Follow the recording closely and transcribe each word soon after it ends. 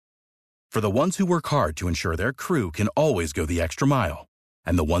For the ones who work hard to ensure their crew can always go the extra mile,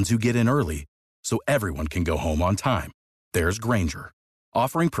 and the ones who get in early so everyone can go home on time, there's Grainger,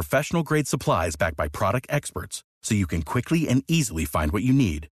 offering professional-grade supplies backed by product experts so you can quickly and easily find what you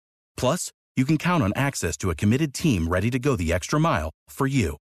need. Plus, you can count on access to a committed team ready to go the extra mile for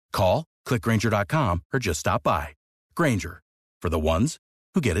you. Call, click Grainger.com, or just stop by. Grainger, for the ones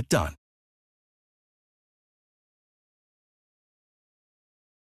who get it done.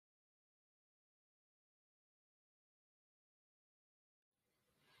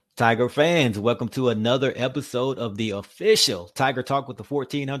 Tiger fans, welcome to another episode of the official Tiger Talk with the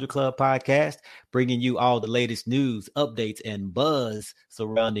 1400 Club podcast, bringing you all the latest news, updates, and buzz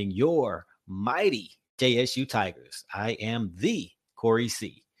surrounding your mighty JSU Tigers. I am the Corey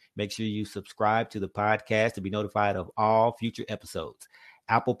C. Make sure you subscribe to the podcast to be notified of all future episodes.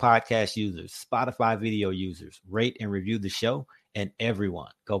 Apple Podcast users, Spotify video users, rate and review the show. And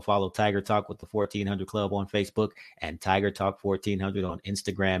everyone, go follow Tiger Talk with the 1400 Club on Facebook and Tiger Talk 1400 on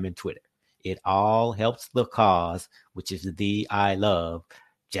Instagram and Twitter. It all helps the cause, which is the I love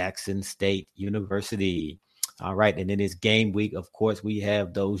Jackson State University. All right, and then it's game week. Of course, we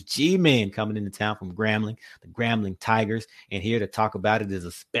have those G-men coming into town from Grambling, the Grambling Tigers. And here to talk about it is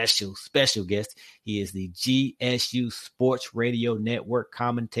a special guest. He is the GSU Sports Radio Network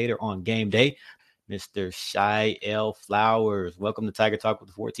commentator on game day, Mr. Shy L. Flowers. Welcome to Tiger Talk with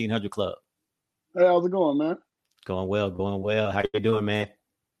the 1400 Club. Hey, how's it going, man? Going well. How you doing, man?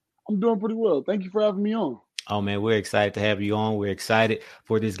 I'm doing pretty well. Thank you for having me on. Oh, man, we're excited to have you on. We're excited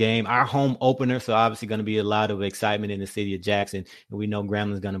for this game, our home opener. So obviously going to be a lot of excitement in the city of Jackson. And we know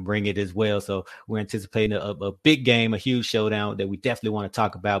Grambling is going to bring it as well. So we're anticipating a big game, a huge showdown that we definitely want to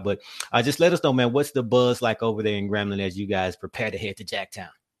talk about. But just let us know, man, what's the buzz like over there in Grambling as you guys prepare to head to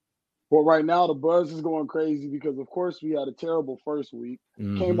Jacktown? Well, right now the buzz is going crazy because, of course, we had a terrible first week.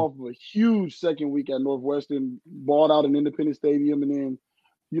 Came off of a huge second week at Northwestern, balled out in Independence Stadium, and then,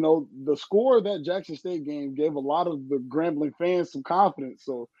 you know, the score of that Jackson State game gave a lot of the Grambling fans some confidence.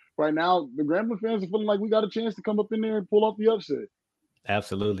 So right now the Grambling fans are feeling like we got a chance to come up in there and pull off the upset.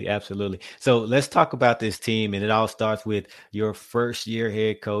 Absolutely. So let's talk about this team, and it all starts with your first year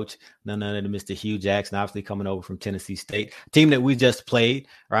head coach, none other than Mr. Hugh Jackson, obviously coming over from Tennessee State, team that we just played,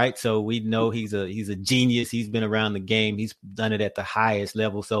 right? So we know he's a genius. He's been around the game. He's done it at the highest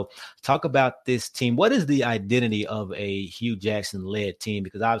level. So talk about this team. What is the identity of a Hugh Jackson-led team?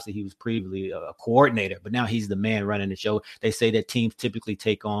 Because obviously he was previously a coordinator, but now he's the man running the show. They say that teams typically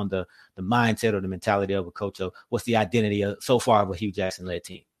take on the mindset or the mentality of a coach. So what's the identity so far of a Hugh Jackson-led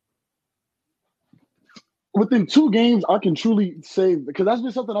team? Within 2 games, I can truly say, because that's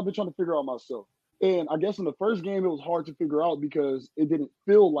been something I've been trying to figure out myself. And I guess in the first game, it was hard to figure out because it didn't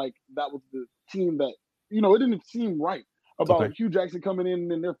feel like that was the team that, you know, it didn't seem right about Hugh Jackson coming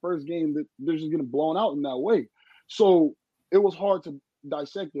in their first game that they're just getting blown out in that way. So it was hard to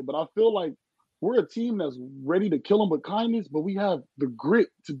dissect it. But I feel like we're a team that's ready to kill them with kindness, but we have the grit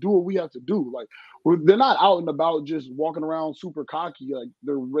to do what we have to do. Like, they're not out and about just walking around super cocky, like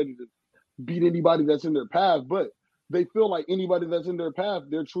they're ready to beat anybody that's in their path, but they feel like anybody that's in their path,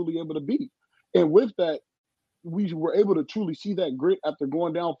 they're truly able to beat. And with that, we were able to truly see that grit after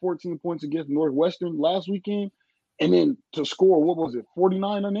going down 14 points against Northwestern last weekend. And then to score,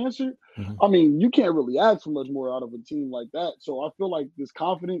 49 unanswered? I mean, you can't really ask for much more out of a team like that. So I feel like this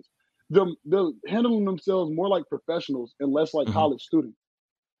confidence, they're handling themselves more like professionals and less like college students.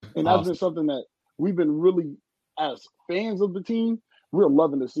 And that's been something that we've been really, as fans of the team, we're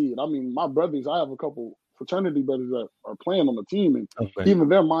loving to see it. I mean, my brothers, I have a couple fraternity brothers that are playing on the team, and even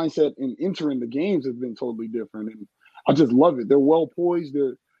their mindset in entering the games has been totally different. And I just love it. They're well poised.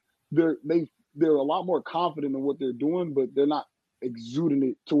 They're a lot more confident in what they're doing, but they're not exuding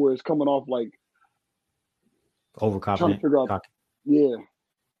it to where it's coming off like overconfident. Yeah.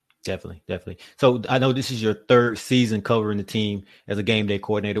 Definitely. So I know this is your 3rd season covering the team as a game day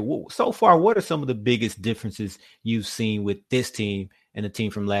coordinator. So far, what are some of the biggest differences you've seen with this team and the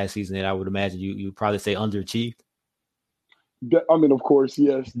team from last season that I would imagine you probably say underachieved? I mean, of course,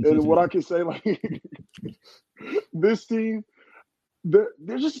 yes. And what I can say, like, this team, they're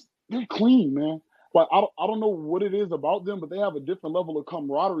clean, man. Like, I don't know what it is about them, but they have a different level of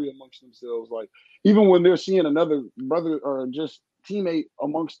camaraderie amongst themselves. Like, even when they're seeing another brother or just teammate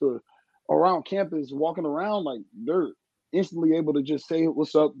around campus walking around, like, they're instantly able to just say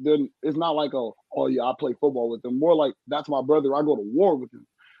what's up. Then it's not like, oh yeah, I play football with them. More like, that's my brother, I go to war with him.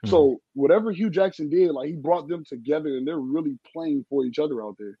 So whatever Hugh Jackson did, like, he brought them together and they're really playing for each other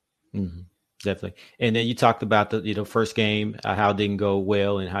out there. Definitely. And then you talked about the first game, how it didn't go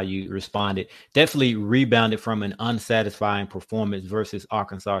well and how you responded. Definitely rebounded from an unsatisfying performance versus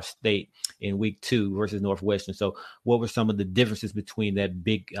Arkansas State in week 2 versus Northwestern. So what were some of the differences between that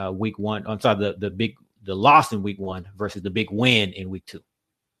big week 1? I'm sorry, the loss in week 1 versus the big win in week 2?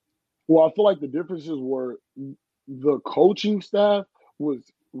 Well, I feel like the differences were the coaching staff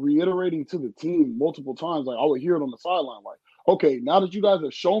was reiterating to the team multiple times. Like I would hear it on the sideline, like, okay, now that you guys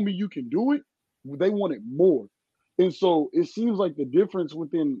have shown me you can do it, they wanted more. And so it seems like the difference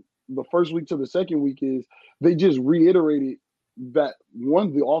within the first week to the second week is they just reiterated that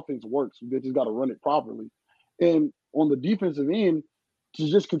one, the offense works. They just got to run it properly. And on the defensive end, to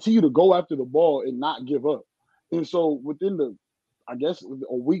just continue to go after the ball and not give up. And so within I guess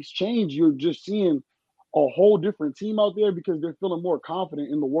a week's change, you're just seeing a whole different team out there because they're feeling more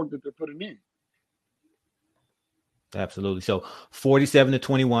confident in the work that they're putting in. Absolutely. So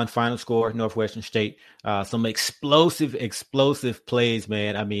 47-21 final score, Northwestern State. Some explosive plays,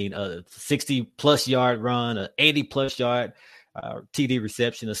 man. I mean, a 60-plus yard run, a 80-plus yard TD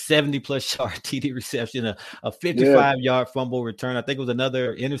reception, a 70-plus yard TD reception, a 55-yard fumble return. I think it was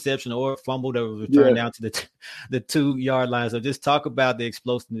another interception or fumble that was returned down to the 2-yard line. So just talk about the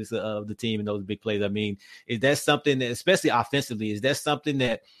explosiveness of the team in those big plays. I mean, is that something that, especially offensively, is that something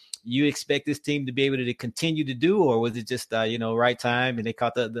that you expect this team to be able to continue to do, or was it just right time and they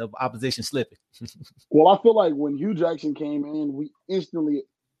caught the opposition slipping? Well, I feel like when Hugh Jackson came in, we instantly,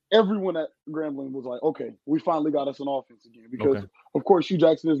 everyone at Grambling was like, okay, we finally got us an offense again. Because, of course, Hugh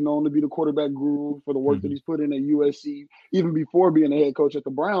Jackson is known to be the quarterback guru for the work that he's put in at USC, even before being the head coach at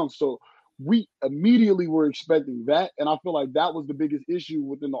the Browns. So we immediately were expecting that. And I feel like that was the biggest issue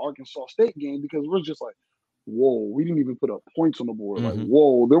within the Arkansas State game because we're just like, whoa, we didn't even put up points on the board. Like,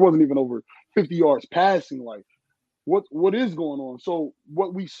 whoa, there wasn't even over 50 yards passing. Like, what is going on? So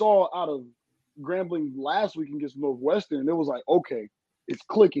what we saw out of Grambling last week against Northwestern, it was like, okay, it's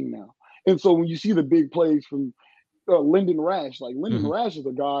clicking now. And so when you see the big plays from Lyndon Rash, like Lyndon Rash is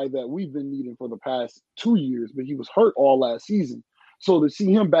a guy that we've been needing for the past 2 years, but he was hurt all last season. So to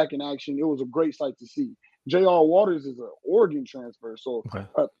see him back in action, it was a great sight to see. J.R. Waters is an Oregon transfer, so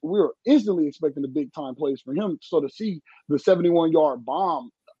we were instantly expecting the big-time plays for him. So to see the 71-yard bomb,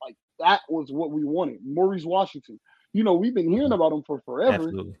 like that was what we wanted. Maurice Washington. We've been hearing about him for forever.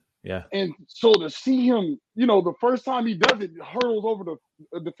 Absolutely, yeah. And so to see him, the first time he does it, hurdles over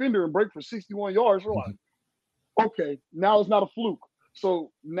the defender and break for 61 yards, we're like, okay, now it's not a fluke.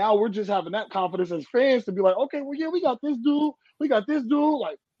 So now we're just having that confidence as fans to be like, okay, well, yeah, we got this dude.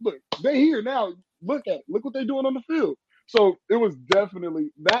 Like, look, they're here now. Look at it. Look what they're doing on the field. So it was definitely,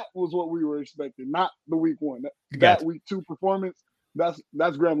 that was what we were expecting, not the week 1. That week 2 performance, that's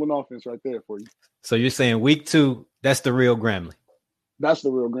Grambling offense right there for you. So you're saying week 2, that's the real Grambling. That's the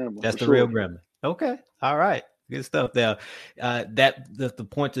real Grambling. That's the real Grambling. Okay. All right. Good stuff there. The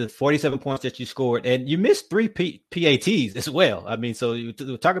point to 47 points that you scored, and you missed 3 PATs as well. I mean, so you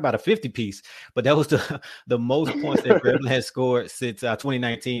talk about a 50 piece, but that was the most points that Grambling has scored since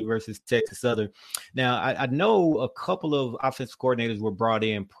 2019 versus Texas Southern. Now, I know a couple of offensive coordinators were brought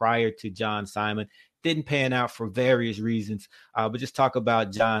in prior to John Simon. Didn't pan out for various reasons, but just talk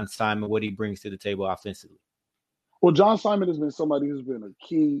about John Simon, what he brings to the table offensively. Well, John Simon has been somebody who's been a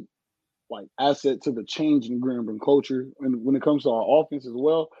key asset to the change in Grambling culture. And when it comes to our offense as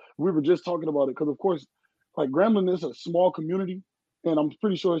well, we were just talking about it because, of course, Grambling is a small community, and I'm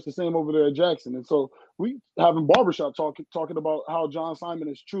pretty sure it's the same over there at Jackson. And so we having barbershop talking about how John Simon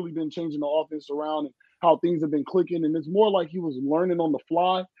has truly been changing the offense around and how things have been clicking. And it's more like he was learning on the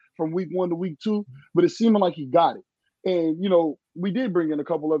fly from week 1 to week 2, but it's seeming like he got it. And, we did bring in a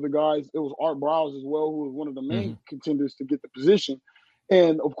couple other guys. It was Art Browse as well, who was one of the main contenders to get the position.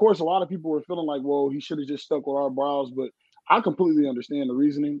 And, of course, a lot of people were feeling like, well, he should have just stuck with Art Browse. But I completely understand the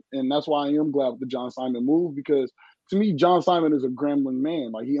reasoning. And that's why I am glad with the John Simon move because, to me, John Simon is a Grambling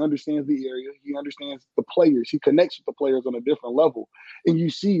man. Like, he understands the area. He understands the players. He connects with the players on a different level. And you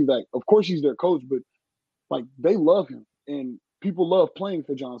see that, of course, he's their coach, but, they love him. And people love playing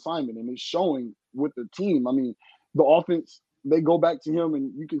for John Simon. And it's showing with the team. I mean, the offense, they go back to him,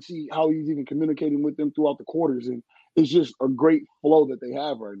 and you can see how he's even communicating with them throughout the quarters. And it's just a great flow that they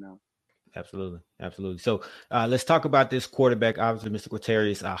have right now. Absolutely. So let's talk about this quarterback. Obviously, Mr.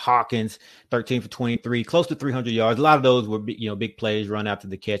 Quaterius Hawkins, 13 for 23, close to 300 yards. A lot of those were big plays, run after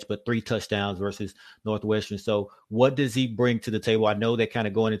the catch, but 3 touchdowns versus Northwestern. So what does he bring to the table? I know that kind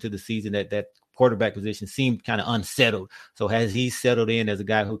of going into the season that quarterback position seemed kind of unsettled. So has he settled in as a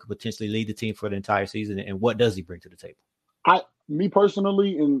guy who could potentially lead the team for the entire season? And what does he bring to the table? Me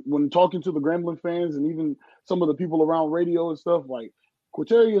personally, and when talking to the Grambling fans and even some of the people around radio and stuff,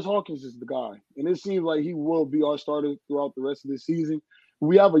 Quaterius Hawkins is the guy, and it seems like he will be our starter throughout the rest of this season.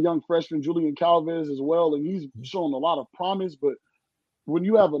 We have a young freshman, Julian Calvez, as well, and he's shown a lot of promise. But when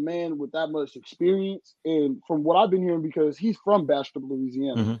you have a man with that much experience, and from what I've been hearing, because he's from Bastrop,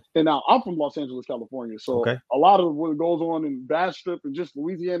 Louisiana, and now I'm from Los Angeles, California, so a lot of what goes on in Bastrop and just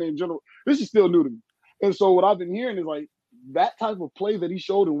Louisiana in general, this is still new to me. And so what I've been hearing is like that type of play that he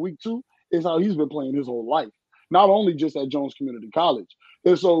showed in week 2 is how he's been playing his whole life, not only just at Jones Community College.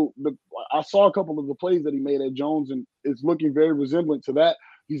 And so I saw a couple of the plays that he made at Jones, and it's looking very resemblant to that.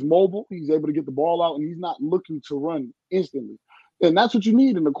 He's mobile. He's able to get the ball out, and he's not looking to run instantly. And that's what you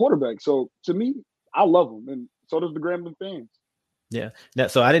need in the quarterback. So to me, I love him, and so does the Grambling fans. Yeah. Now,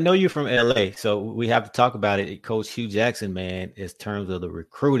 so I didn't know you from LA, so we have to talk about it. Coach Hugh Jackson, man, in terms of the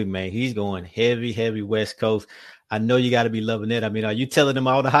recruiting, man, he's going heavy West Coast. I know you got to be loving it. I mean, are you telling him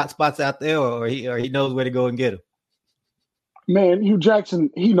all the hot spots out there, or he knows where to go and get them? Man, Hugh Jackson,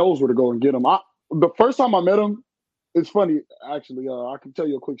 he knows where to go and get them. The first time I met him, it's funny, actually. I can tell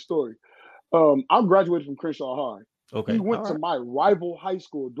you a quick story. I graduated from Crenshaw High. Okay. He went to my rival high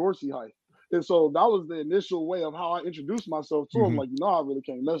school, Dorsey High. And so that was the initial way of how I introduced myself to him. Like, I really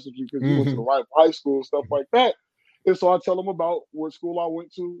can't mess with you because you went to the rival high school, stuff like that. And so I tell him about what school I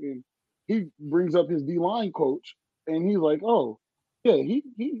went to, and he brings up his D-line coach, and he's like, oh, yeah, he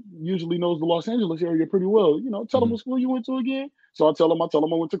usually knows the Los Angeles area pretty well. Tell him what school you went to again. So I tell him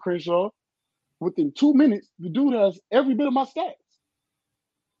I went to Crenshaw. Within 2 minutes, the dude has every bit of my stats.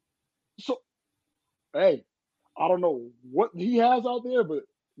 So, hey, I don't know what he has out there, but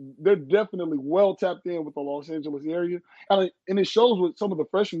they're definitely well tapped in with the Los Angeles area. And it shows with some of the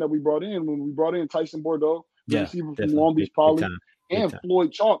freshmen that we brought in. When we brought in Tyson Bordeaux, the receiver from Long Beach Poly, and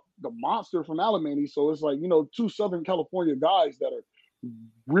Floyd Chalk, the monster from Alamany. So it's like, 2 Southern California guys that are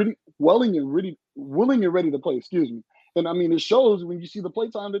really willing and ready to play, excuse me. And I mean, it shows when you see the play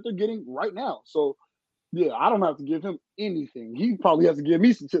time that they're getting right now. So, yeah, I don't have to give him anything. He probably has to give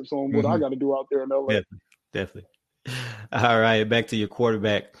me some tips on what I got to do out there in LA. Definitely. All right, back to your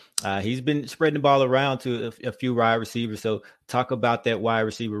quarterback. He's been spreading the ball around to a few wide receivers. So talk about that wide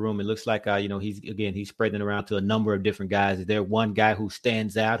receiver room. It looks like, he's spreading it around to a number of different guys. Is there one guy who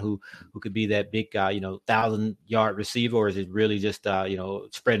stands out who could be that big, 1,000-yard receiver, or is it really just,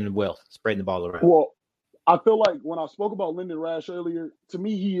 spreading the ball around? Well, I feel like when I spoke about Lyndon Rash earlier, to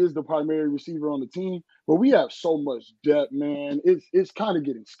me, he is the primary receiver on the team, but we have so much depth, man. It's kind of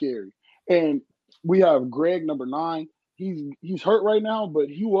getting scary. And we have Greg, number 9. He's hurt right now, but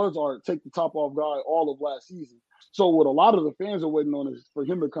he was our take the top off guy all of last season. So what a lot of the fans are waiting on is for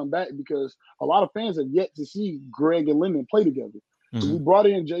him to come back, because a lot of fans have yet to see Greg and Lyndon play together. So we brought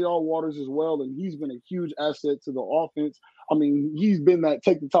in J.R. Waters as well, and he's been a huge asset to the offense. I mean, he's been that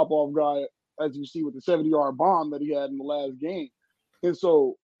take the top off guy, as you see with the 70-yard bomb that he had in the last game. And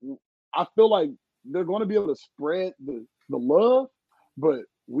so I feel like they're going to be able to spread the love, but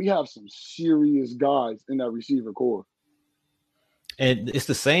we have some serious guys in that receiver core. And it's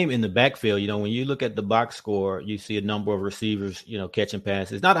the same in the backfield. When you look at the box score, you see a number of receivers, catching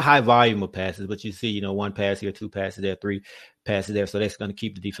passes. Not a high volume of passes, but you see, 1 pass here, 2 passes there, 3 passes there. So that's going to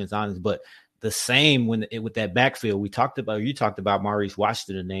keep the defense honest. But the same with that backfield, you talked about Maurice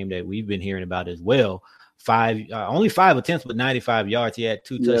Washington, a name that we've been hearing about as well. Only 5 attempts, but 95 yards. He had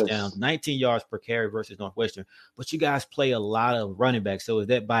 2 touchdowns, 19 yards per carry versus Northwestern. But you guys play a lot of running backs. So is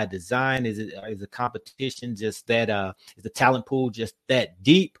that by design? Is the competition just that? Is the talent pool just that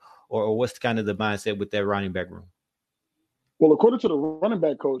deep, or what's kind of the mindset with that running back room? Well, according to the running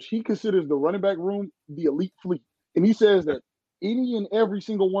back coach, he considers the running back room the elite fleet, and he says that any and every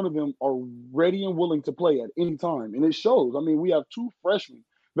single one of them are ready and willing to play at any time, and it shows. I mean, we have 2 freshmen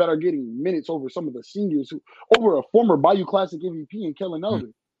that are getting minutes over some of the seniors, over a former Bayou Classic MVP and Kellen Elder.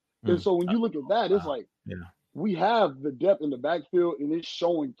 And so when you look at that, it's like we have the depth in the backfield, and it's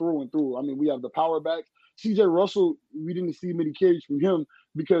showing through and through. I mean, we have the power backs. C.J. Russell, we didn't see many carries from him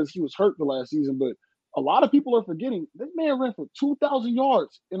because he was hurt the last season, but a lot of people are forgetting this man ran for 2,000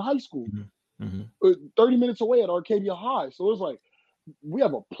 yards in high school, 30 minutes away at Arcadia High. So it's like, we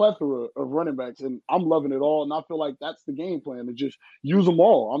have a plethora of running backs, and I'm loving it all. And I feel like that's the game plan, to just use them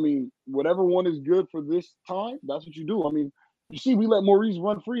all. I mean, whatever one is good for this time, that's what you do. I mean, you see, we let Maurice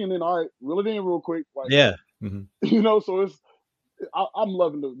run free, and then reel it in real quick. Like, so I'm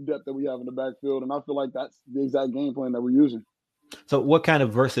loving the depth that we have in the backfield, and I feel like that's the exact game plan that we're using. So what kind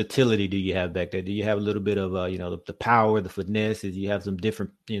of versatility do you have back there? Do you have a little bit of, the power, the finesse? Do you have some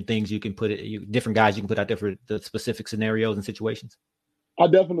different things you can put different guys you can put out there for the specific scenarios and situations? I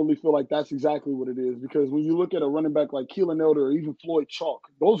definitely feel like that's exactly what it is, because when you look at a running back like Keelan Elder or even Floyd Chalk,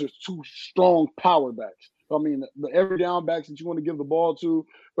 those are 2 strong power backs. I mean, the every down backs that you want to give the ball to,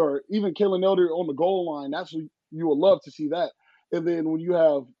 or even Kalen Elder on the goal line, that's what you would love to see that. And then when you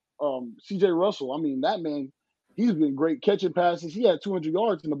have C.J. Russell, I mean, that man, he's been great catching passes. He had 200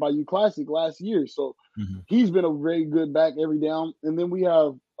 yards in the Bayou Classic last year, so he's been a very good back every down. And then we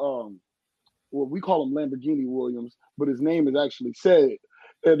have well, we call him Lamborghini Williams, but his name is actually Said.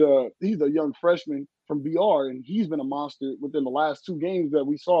 And he's a young freshman from BR, and he's been a monster within the last 2 games that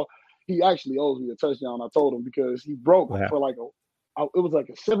we saw. He actually owes me a touchdown. I told him because he broke for like it was like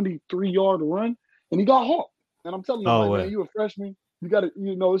a 73-yard run, and he got hawked. And I'm telling him, man, you a freshman, you got to,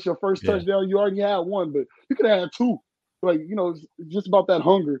 it's your first touchdown. You already had 1, but you could have had 2. Like, it's just about that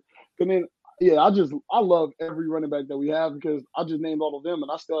hunger. And then, I love every running back that we have because I just named all of them,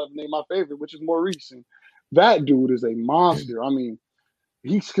 and I still have to name my favorite, which is Maurice. And that dude is a monster. I mean,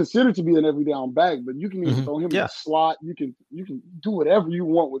 he's considered to be an every down back, but you can even throw him in the slot. You can do whatever you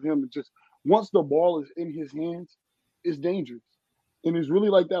want with him. And just once the ball is in his hands, it's dangerous. And it's really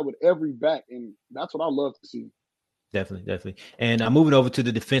like that with every back, and that's what I love to see. Definitely. And I'm moving over to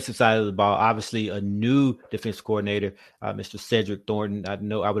the defensive side of the ball. Obviously, a new defensive coordinator, Mr. Cedric Thornton.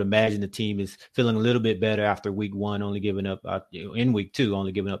 I would imagine the team is feeling a little bit better after week 1, only giving up in week 2,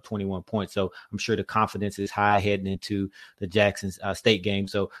 only giving up 21 points. So I'm sure the confidence is high heading into the Jackson State game.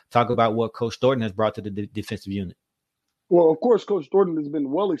 So talk about what Coach Thornton has brought to the defensive unit. Well, of course, Coach Thornton has been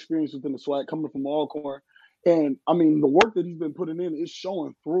well experienced within the SWAC, coming from Alcorn. And, I mean, the work that he's been putting in is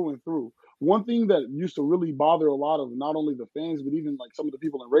showing through and through. One thing that used to really bother a lot of not only the fans, but even like some of the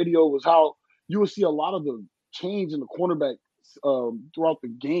people in radio was how you would see a lot of the change in the cornerback throughout the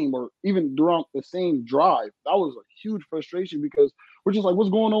game or even throughout the same drive. That was a huge frustration because we're just like,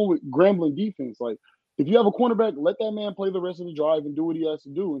 what's going on with Grambling defense? Like, if you have a cornerback, let that man play the rest of the drive and do what he has to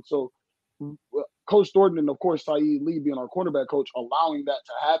do. And so Coach Thornton and, of course, Saeed Lee being our cornerback coach, allowing that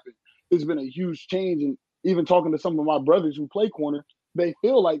to happen has been a huge change. And even talking to some of my brothers who play corner, they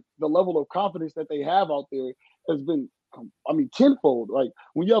feel like the level of confidence that they have out there has been, tenfold. Like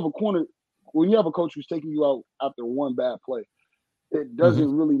when you have a coach who's taking you out after one bad play, it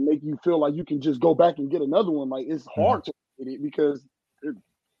doesn't really make you feel like you can just go back and get another one. Like it's hard to get it because it's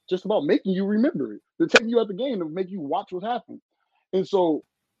just about making you remember it. They're taking you out the game to make you watch what happened. And so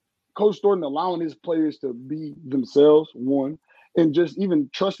Coach Thornton allowing his players to be themselves, one, and just even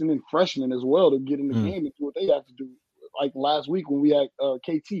trusting in freshmen as well to get in the game and do what they have to do. Like last week when we had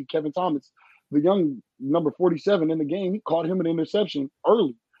KT, Kevin Thomas, the young number 47 in the game, he caught him an interception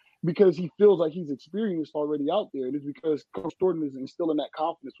early because he feels like he's experienced already out there. And it's because Coach Thornton is instilling that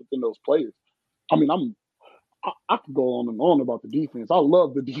confidence within those players. I mean, I could go on and on about the defense. I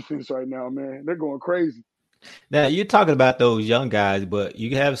love the defense right now, man. They're going crazy. Now, you're talking about those young guys, but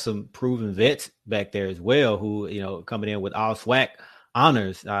you have some proven vets back there as well who, coming in with all SWAC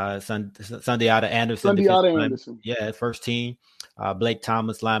honors. Sundiata Anderson. Yeah, first team. Blake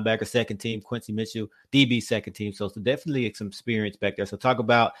Thomas, linebacker, second team. Quincy Mitchell, DB, second team. So definitely some experience back there. So talk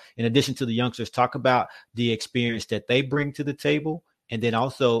about, in addition to the youngsters, talk about the experience that they bring to the table. And then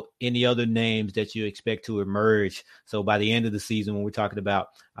also any other names that you expect to emerge. So by the end of the season, when we're talking about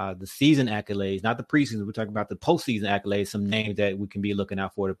the season accolades, not the preseason, we're talking about the postseason accolades, some names that we can be looking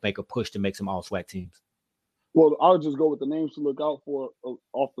out for to make a push to make some all SWAC teams. Well, I'll just go with the names to look out for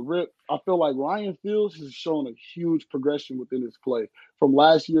off the rip. I feel like Ryan Fields has shown a huge progression within his play. From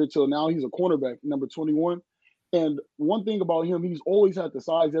last year till now, he's a cornerback, number 21. And one thing about him, he's always had the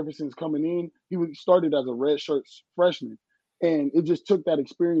size ever since coming in. He started as a redshirt freshman. And it just took that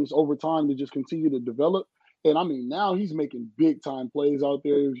experience over time to just continue to develop. And, now he's making big-time plays out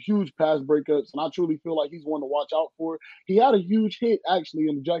there, huge pass breakups, and I truly feel like he's one to watch out for. He had a huge hit, actually,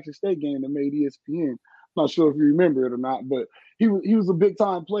 in the Jackson State game that made ESPN. I'm not sure if you remember it or not, but he was a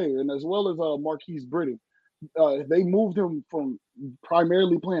big-time player, and as well as Marquise Britton. They moved him from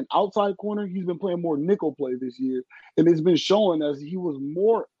primarily playing outside corner. He's been playing more nickel play this year, and it's been showing as he was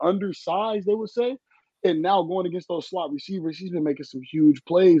more undersized, they would say. And now going against those slot receivers, he's been making some huge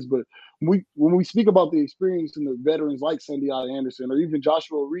plays. But when we speak about the experience and the veterans like Sundiata Anderson or even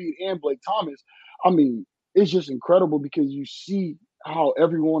Joshua Reed and Blake Thomas, it's just incredible because you see how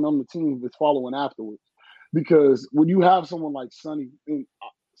everyone on the team is following afterwards. Because when you have someone like Sonny, and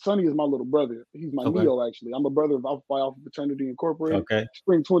Sonny is my little brother. He's my Neo, actually. I'm a brother of Alpha Phi Alpha Fraternity Incorporated,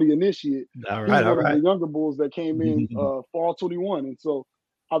 Spring 20 initiate. All right, he's one of the younger bulls that came in fall 21. And so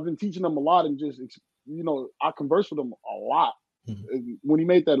I've been teaching them a lot and just – I converse with him a lot. When he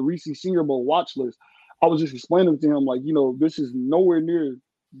made that Reese Senior Bowl watch list, I was just explaining to him, like, this is nowhere near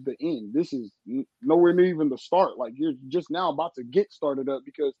the end. This is nowhere near even the start. Like, you're just now about to get started up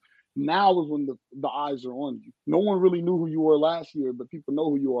because now is when the eyes are on you. No one really knew who you were last year, but people know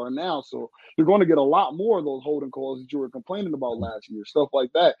who you are now. So you're going to get a lot more of those holding calls that you were complaining about last year, stuff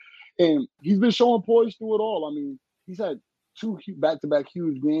like that. And he's been showing poise through it all. I mean, he's had 2 back-to-back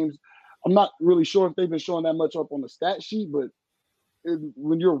huge games. I'm not really sure if they've been showing that much up on the stat sheet, but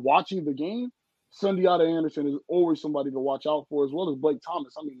when you're watching the game, Sundiata Anderson is always somebody to watch out for, as well as Blake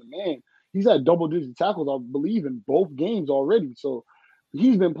Thomas. I mean, the man, he's had double-digit tackles, I believe, in both games already. So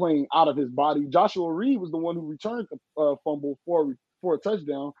he's been playing out of his body. Joshua Reed was the one who returned the fumble for a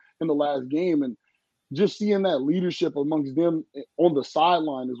touchdown in the last game. And just seeing that leadership amongst them on the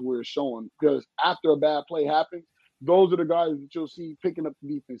sideline is where it's showing. Because after a bad play happens, those are the guys that you'll see picking up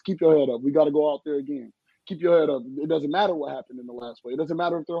the defense. Keep your head up. We got to go out there again. Keep your head up. It doesn't matter what happened in the last play. It doesn't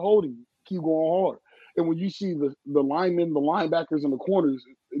matter if they're holding you. Keep going hard. And when you see the linemen, the linebackers, and the corners,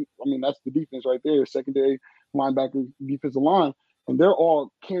 I mean, that's the defense right there, secondary, linebackers, defensive line, and they're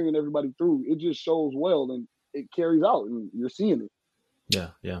all carrying everybody through. It just shows well, and it carries out, and you're seeing it.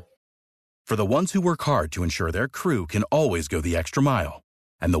 Yeah. For the ones who work hard to ensure their crew can always go the extra mile,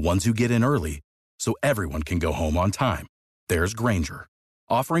 and the ones who get in early so everyone can go home on time, there's Grainger,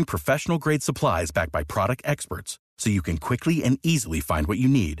 offering professional-grade supplies backed by product experts so you can quickly and easily find what you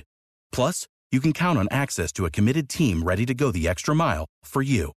need. Plus, you can count on access to a committed team ready to go the extra mile for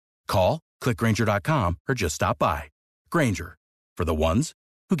you. Call, click Grainger.com, or just stop by. Grainger, for the ones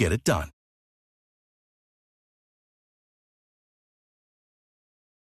who get it done.